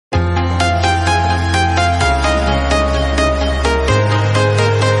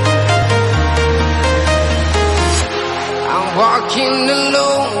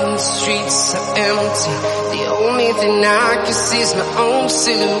thing I can see is my own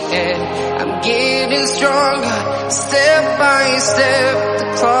silhouette. I'm getting stronger, step by step. The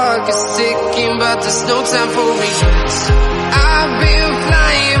clock is ticking, but there's no time for regrets. I've been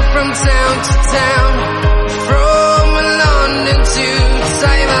flying from town to town, from London to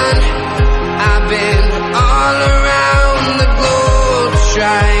Taiwan. I've been all around the globe,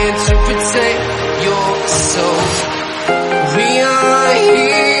 trying to protect your soul. We are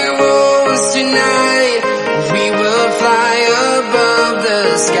heroes tonight. We will fly above the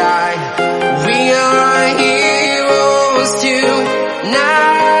sky. We are heroes tonight.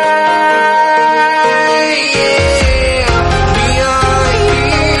 Yeah. We are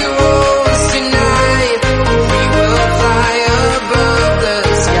heroes tonight. We will fly above the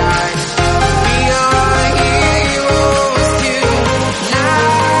sky. We are heroes tonight.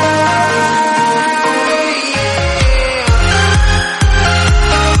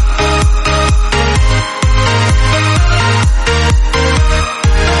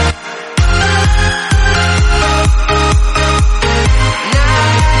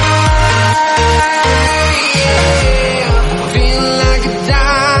 Feel like a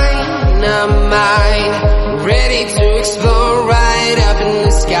dynamite, ready to explode right up in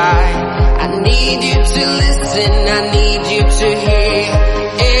the sky. I need you to listen, I need you to hear,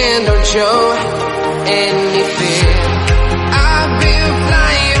 and don't show any fear. I've been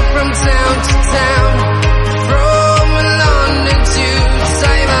flying from town to town, from London to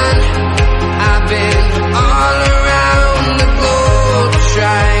Taiwan. I've been all around the globe,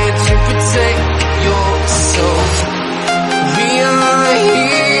 trying to protect your soul. We are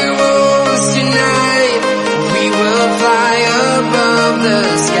heroes tonight. We will fly above the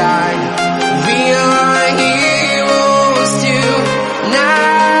sky. We are heroes tonight.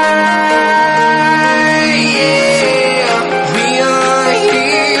 Yeah. We are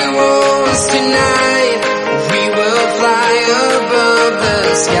heroes tonight. We will fly above the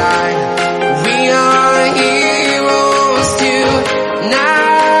sky. We are heroes tonight.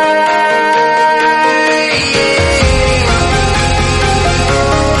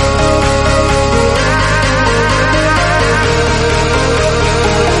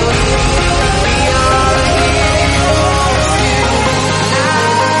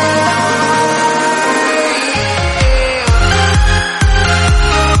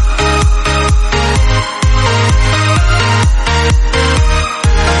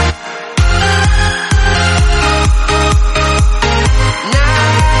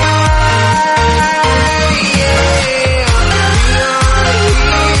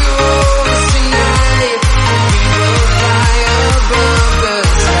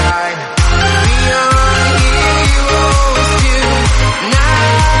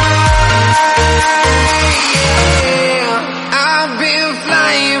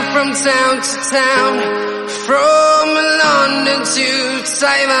 Town to town, from London to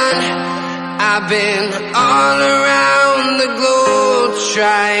Taiwan. I've been all around the globe,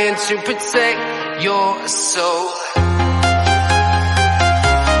 trying to protect your soul.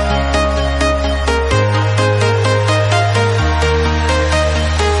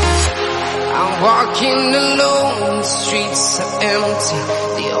 I'm walking alone, the streets are empty.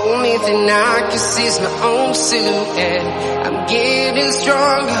 The only thing I can see is my own silhouette. I'm getting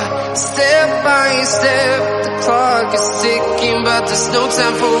stronger, step by step. The clock is ticking, but there's no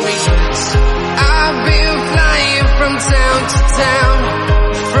time for regrets. I've been flying from town to town,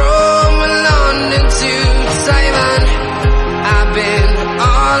 from London to Taiwan. I've been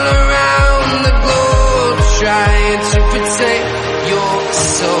all around the globe, trying to protect your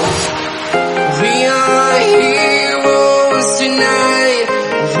soul. We are heroes tonight.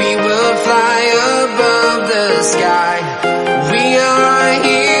 We will fly above the sky. We are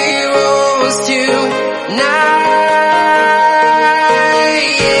heroes tonight.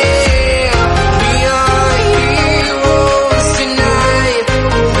 Yeah. We are heroes tonight.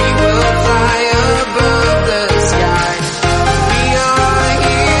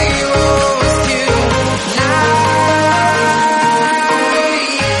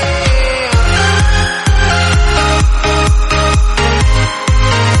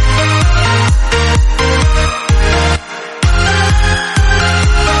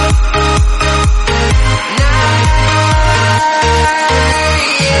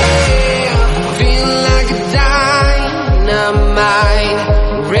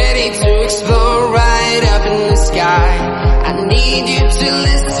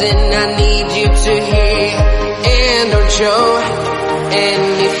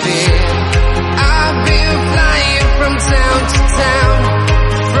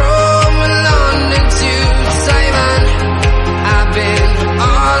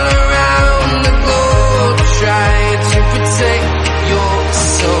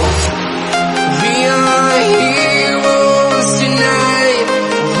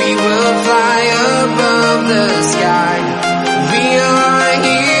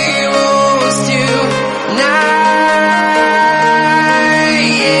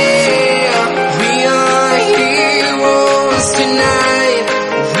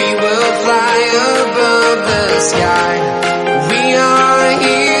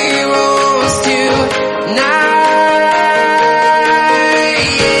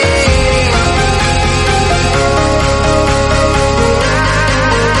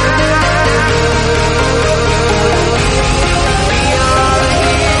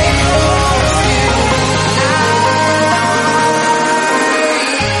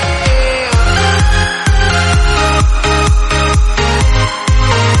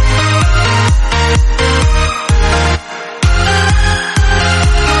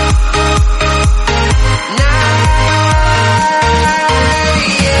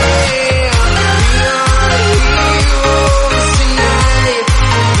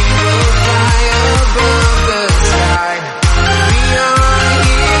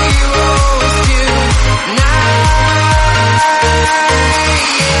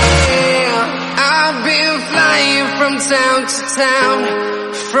 town to town,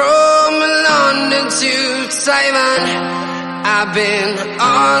 from London to Taiwan. I've been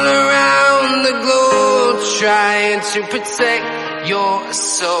all around the globe trying to protect your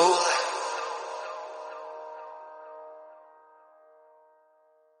soul.